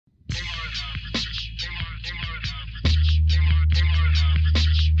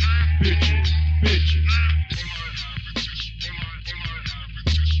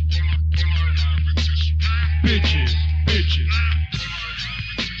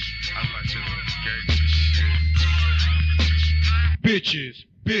Bitches,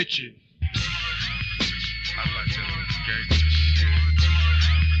 bitches. I like that old gangsta shit.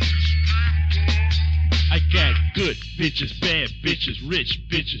 I got good bitches, bad bitches, rich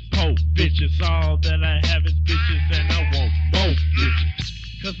bitches, poor bitches. All that I have is bitches and I want more bitches.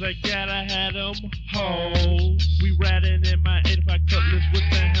 Cause I gotta have them hoes. We riding in my 85 Cutlass with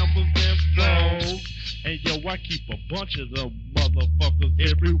the hammers and flows. And yo, I keep a bunch of them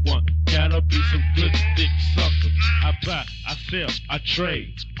motherfuckers. Everyone gotta be some good dick suckers. I buy, I sell, I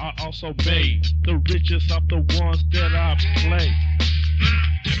trade. I also made the richest of the ones that I play.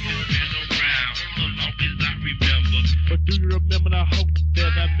 But do you remember the hoe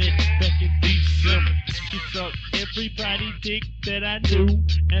that I met back in December? She sucked everybody dick that I knew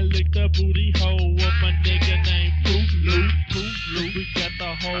and licked the booty hole of my nigga named Pooloo. We got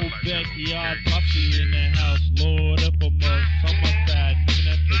the whole backyard posse in the house. Lord, if I'm a summerside nigga,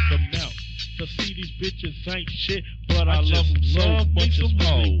 that take them out. To see these bitches ain't shit, but I love them so much as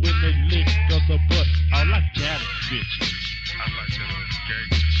when they lick of the butt. All I got is bitches. I like that old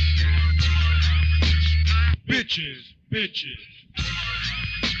gangsta shit. Bitches, bitches.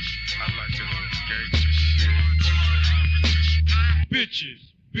 I like that old gangsta shit. Bitches,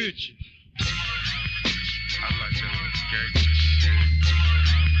 bitches. I like that old gangsta shit.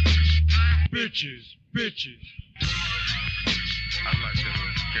 Bitches, bitches. I like that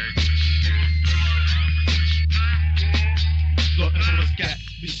old gangsta shit. Lord, everyone's got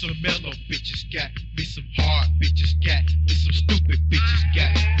me some mellow bitches, got me some hard bitches, got me some stupid bitches,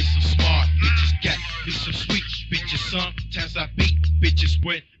 got me some smart bitches, got me some sweet bitches. Sometimes I beat bitches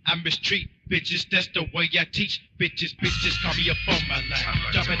when I mistreat bitches. That's the way I teach bitches. Bitches call me up on my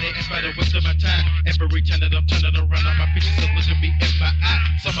line, jumping in and by the waste of my time. Every time that I'm turning around, all my bitches are looking me in my eye.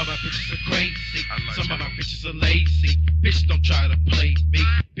 Some of my bitches are crazy, some of my bitches are lazy. Bitches don't try to play me,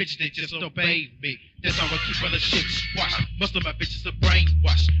 bitches they just obey me. That's how I keep all the shit squashed. Most of my bitches are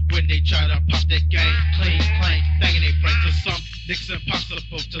brainwashed when they try to pop that game clean, thinking they brain to some niggas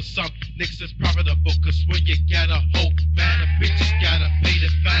impossible, to some niggas is profitable. Cause when you got a whole man of bitches, gotta pay the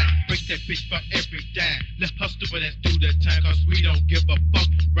fine. Break that bitch for every dime. Let her stupid ass do the time, cause we don't give a fuck.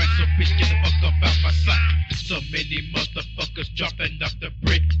 Right, so bitch, get the fuck up out my sight. So many motherfuckers jumping off the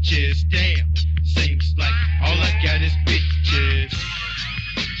bridges. Damn, seems like all I got is bitches.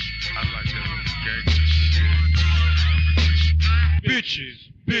 I like that old gangsta shit. Bitches,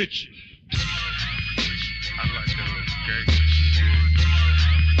 bitches. I like that old gangsta shit.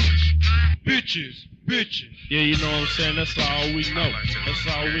 Bitches, bitches. Yeah, you know what I'm saying? That's all we know. like that. That's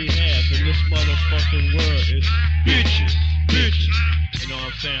all we have in this motherfucking world is Bitches, bitches. you know what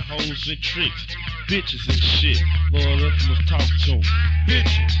I'm saying? Hoes and tricks, bitches and shit. Lord, let's talk to 'em.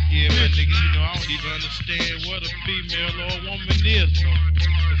 Bitches. Yeah, my nigga, you know, I don't even understand what a female or a woman is no more.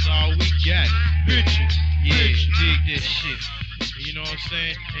 That's all we got. Bitches. Yeah, Bitches. dig that shit. You know what I'm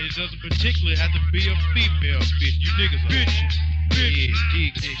saying? And it doesn't particularly have to be a female bitch. You niggas are Bitches. Bitches. yeah,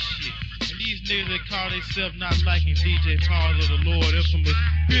 dig that shit. And these niggas that call themselves not liking DJ Paul or the Lord Infamous.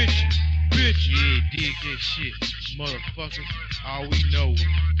 Bitches. Bitches. Yeah, dig that shit. Motherfuckers, all we know.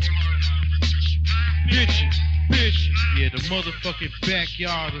 Bitches. Bitches. Yeah, the motherfucking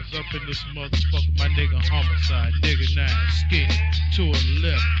backyard is up in this motherfucker. My nigga Homicide, nigga 9, skinny,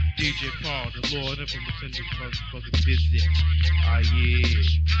 211, DJ Paul, the Lord Infamous in this motherfucking visit. Ah, yeah.